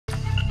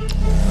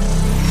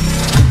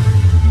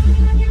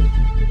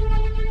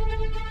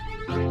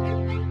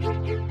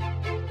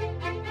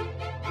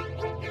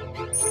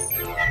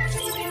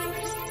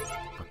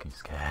Fucking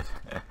scared.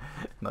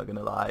 Not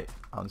gonna lie,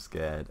 I'm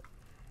scared.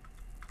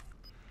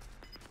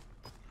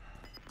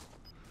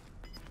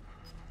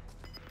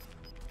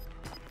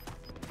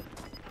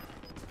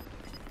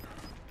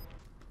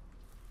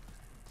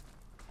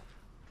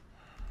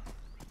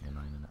 You're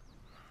annoying, isn't it?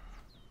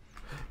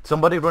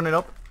 Somebody running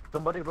up.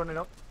 Somebody running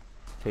up.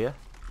 Here.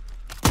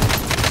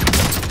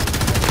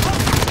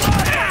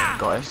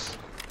 Got him.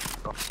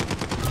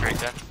 Straight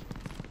there.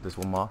 There's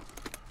one more.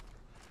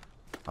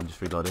 I'm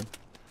just reloading.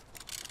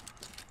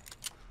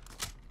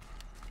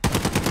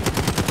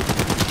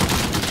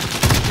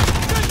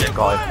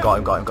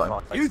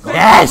 Got him.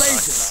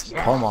 Yes!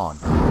 Come on.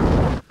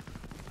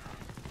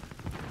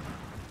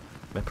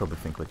 They probably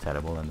think we're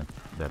terrible and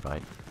they're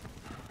right.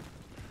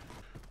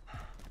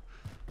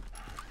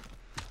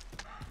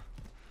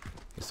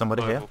 Is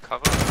somebody here?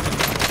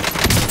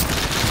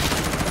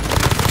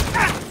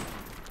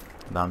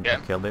 Down, I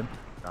killed him.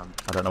 I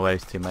don't know where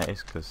his teammate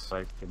is because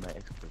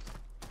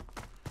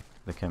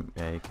they came.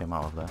 Yeah, he came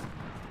out of there.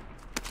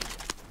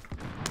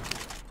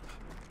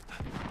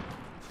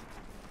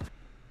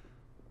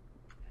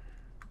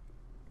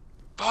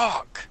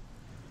 Fuck!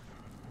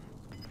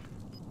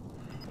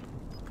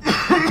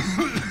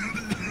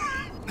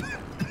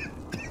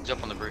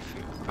 Jump on the roof.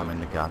 I'm in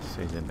the gas.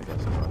 He's in the gas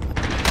as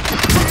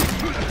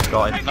well.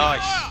 Got him.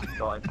 Nice.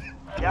 Got him.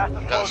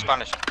 That's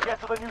Spanish. Get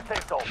to the new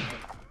safe zone.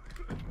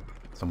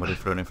 Somebody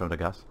threw him from the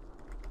gas.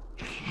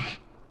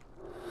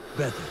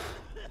 Better.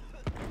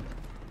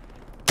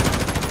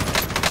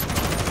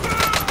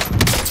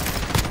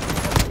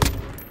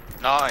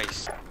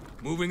 Nice.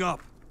 Moving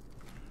up.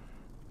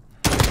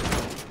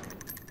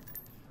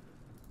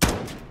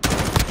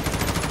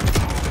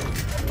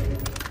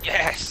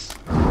 Yes.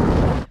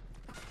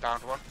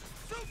 Downed one.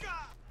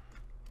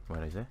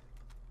 Where is he?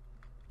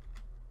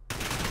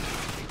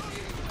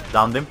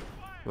 Downed him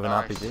with an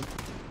Nice. RPG.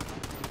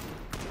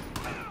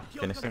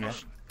 Finished him, yeah.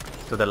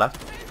 To the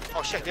left.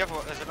 Oh shit, the other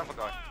one, there's another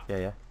guy. Yeah,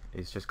 yeah.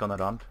 He's just gone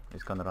around.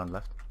 He's gone around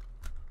left.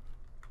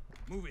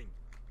 Moving.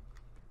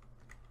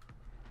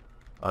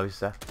 Oh, he's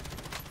there.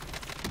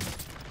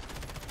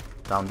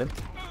 Downed him.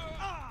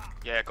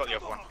 Yeah, I got the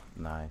other one.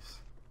 Nice.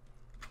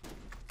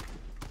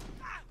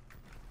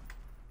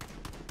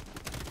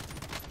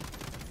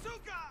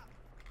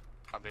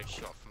 I'm being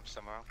shot from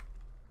somewhere else.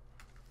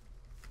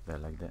 They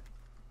legged it.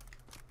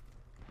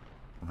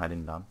 I'm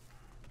heading down.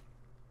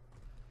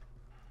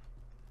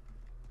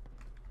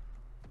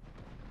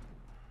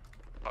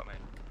 Fuck me.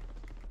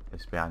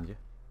 It's behind you.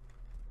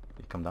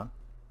 You come down.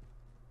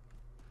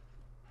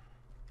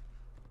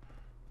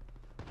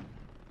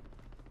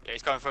 Yeah,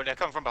 he's coming from. They're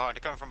coming from behind.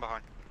 They're coming from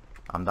behind.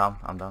 I'm down.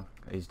 I'm down.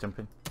 He's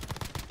jumping.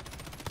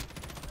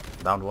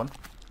 Downed one.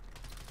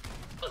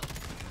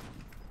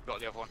 Got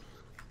the other one.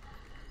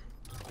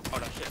 Oh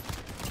no, shit.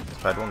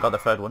 Third one. Got the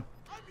third one.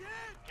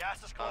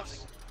 Gas is closing.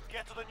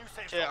 Get to the new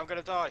safe Shit, zone. I'm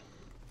gonna die.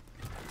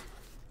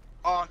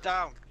 Oh, I'm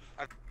down.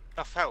 I have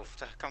enough health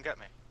to come get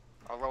me.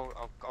 I'll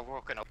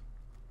walk in.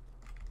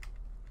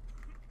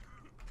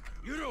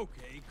 You're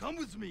okay. Come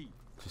with me.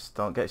 Just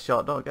don't get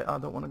shot. Don't get. I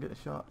don't want to get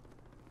shot.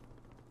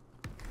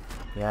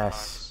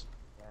 Yes.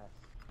 Nice.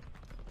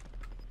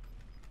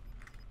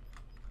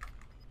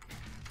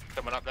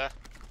 Someone up there.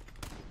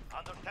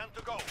 Under 10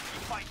 to go. Keep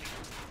fighting.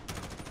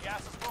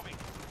 Gas is moving.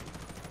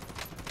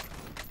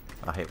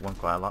 I hit one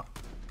quite a lot.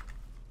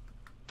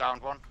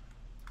 Downed one.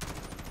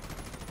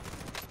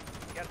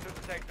 Get to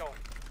the safe zone.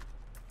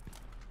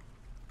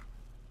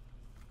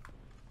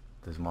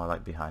 There's more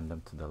like behind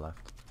them to the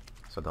left.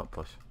 So don't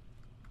push.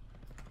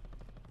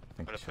 I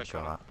think Gonna you should push go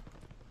on out.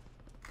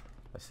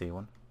 I see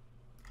one.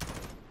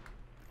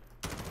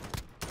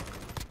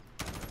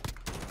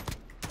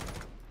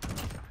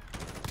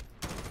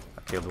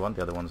 I killed one,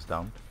 the other one's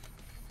down.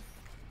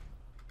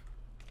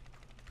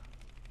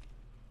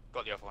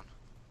 Got the other one.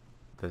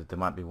 There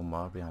might be one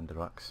more behind the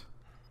rocks.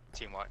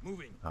 Team white.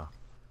 Moving. Oh.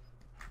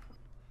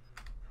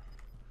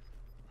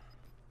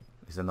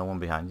 Is there no one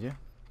behind you?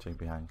 Check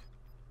behind.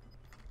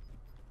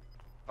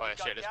 Oh yeah,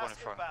 Got shit, there's gas one in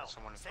front. inbound.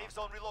 Someone in Safe front.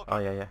 zone relocated. Oh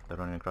yeah, yeah, they're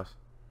running across.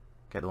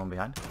 Get the one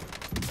behind.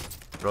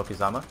 Broke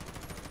his armor.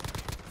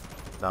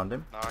 Downed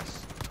him.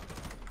 Nice.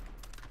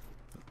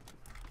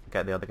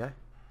 Get the other guy.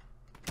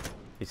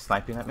 He's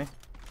sniping at me.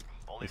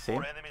 Only You see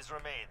 4 him? enemies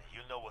remain.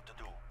 You know what to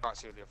do. Can't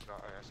see the other guy.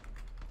 Oh, yes.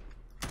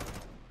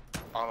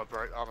 Armor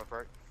broke. Armor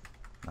broke.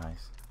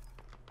 Nice.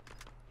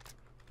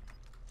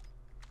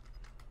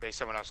 Yeah,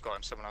 someone else got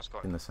him. Someone else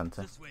got In him. the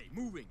center. This way.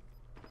 Moving.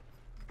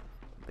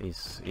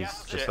 He's Yeah,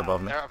 just Shit,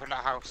 above me. they're up in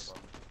that house.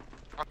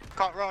 I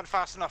can't run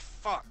fast enough.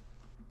 Fuck.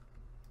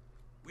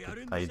 We are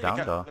in Are the you safe down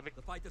Okay, though? let me-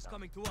 The fight is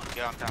coming to us.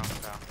 Yeah, I'm down.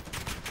 I'm down.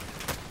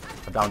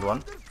 I downed one.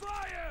 Under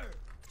fire!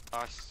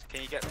 Nice.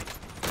 Can you get me?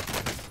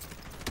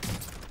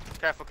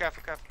 Careful,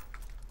 careful, careful.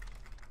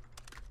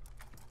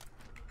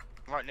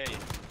 I'm right near you.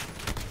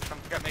 Come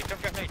get me. Come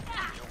get me.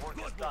 Your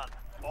work is done.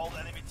 All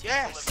enemy teams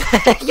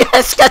Yes.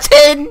 Yes, get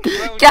in!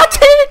 Well Get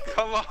done. in!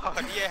 Come Come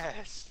on,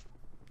 yes.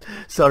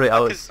 Sorry, I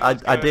can see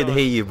what's did going on.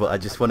 hear you, but I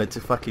just wanted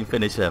to fucking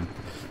finish him.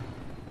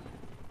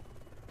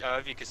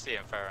 If you could see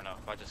him, fair enough.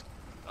 I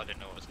didn't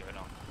know what was going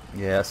on.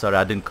 Yeah, sorry,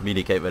 I didn't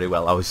communicate very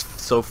well. I was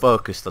so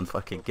focused on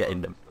fucking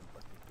getting them.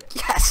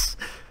 Yes!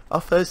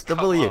 Our first Come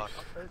W. on.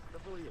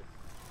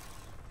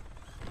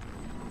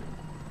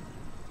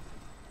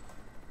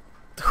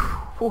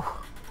 Whew.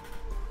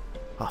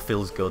 That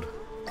feels good.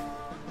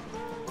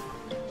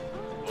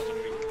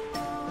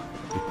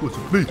 It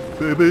wasn't me,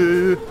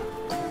 baby.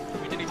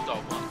 We didn't even start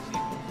once.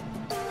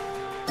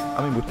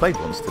 I mean, we played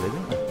once today,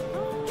 didn't we?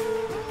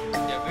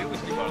 Yeah, we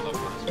always do our love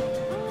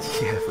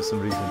once. Yeah, for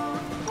some reason.